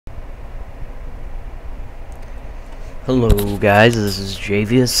Hello guys, this is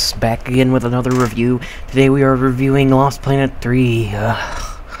JAV back again with another review. Today we are reviewing Lost Planet 3.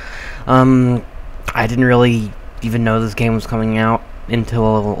 I didn't really even know this game was coming out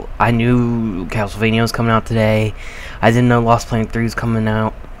until I knew Castlevania was coming out today. I didn't know Lost Planet 3 was coming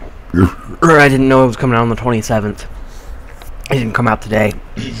out. Or I didn't know it was coming out on the 27th. It didn't come out today.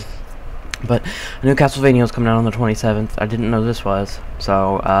 But I knew Castlevania was coming out on the 27th. I didn't know this was.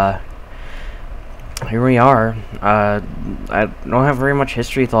 So, here we are. I don't have very much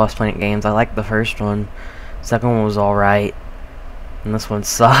history with Lost Planet games. I liked the first one. Second one was alright. And this one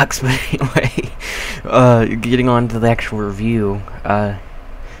sucks, but anyway. Getting on to the actual review. I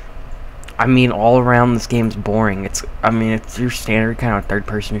mean, all around this game's boring. It's your standard kind of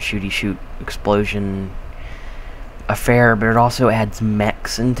third-person shooty-shoot explosion affair, but it also adds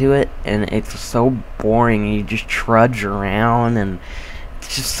mechs into it, and it's so boring, and you just trudge around, and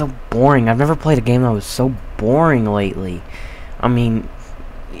it's just so boring. I've never played a game that was so boring lately. I mean,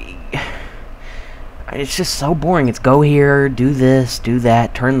 it's just so boring. It's go here, do this, do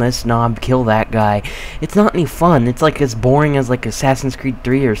that, turn this knob, kill that guy. It's not any fun. It's like as boring as like Assassin's Creed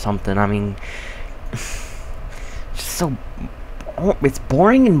 3 or something. I mean, it's just so... it's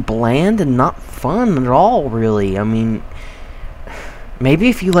boring and bland and not fun at all, really. I mean, maybe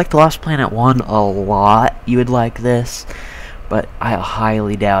if you liked Lost Planet 1 a lot, you would like this, but I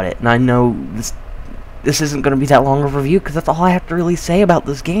highly doubt it. And I know this isn't going to be that long of a review, because that's all I have to really say about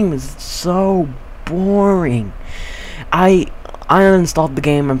this game, is it's so boring. I uninstalled the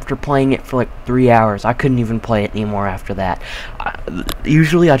game after playing it for like 3 hours. I couldn't even play it anymore after that.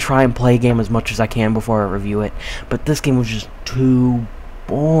 Usually I try and play a game as much as I can before I review it, but this game was just too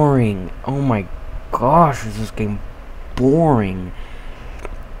boring. Oh my gosh, is this game boring.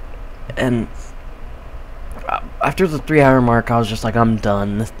 And after the 3-hour mark, I was just like, I'm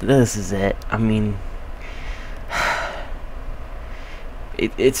done. This is it. I mean,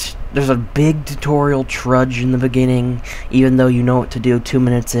 there's a big tutorial trudge in the beginning, even though you know what to do 2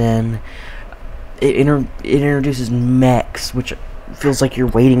 minutes in. It introduces mechs, which feels like you're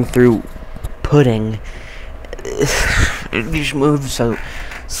wading through pudding. It just moves so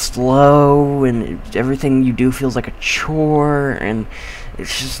slow, and everything you do feels like a chore, and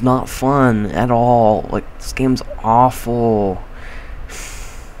it's just not fun at all. Like, this game's awful.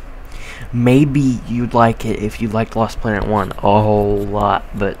 Maybe you'd like it if you liked Lost Planet 1 a whole lot,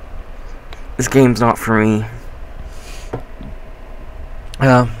 but this game's not for me.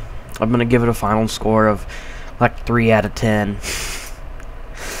 I'm gonna give it a final score of like 3 out of 10.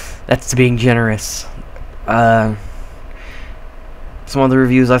 That's being generous. Some other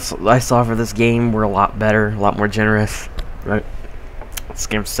reviews I saw for this game were a lot better, a lot more generous. But this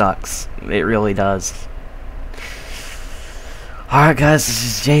game sucks. It really does. Alright guys, this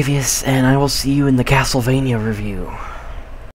is Javius, and I will see you in the Castlevania review.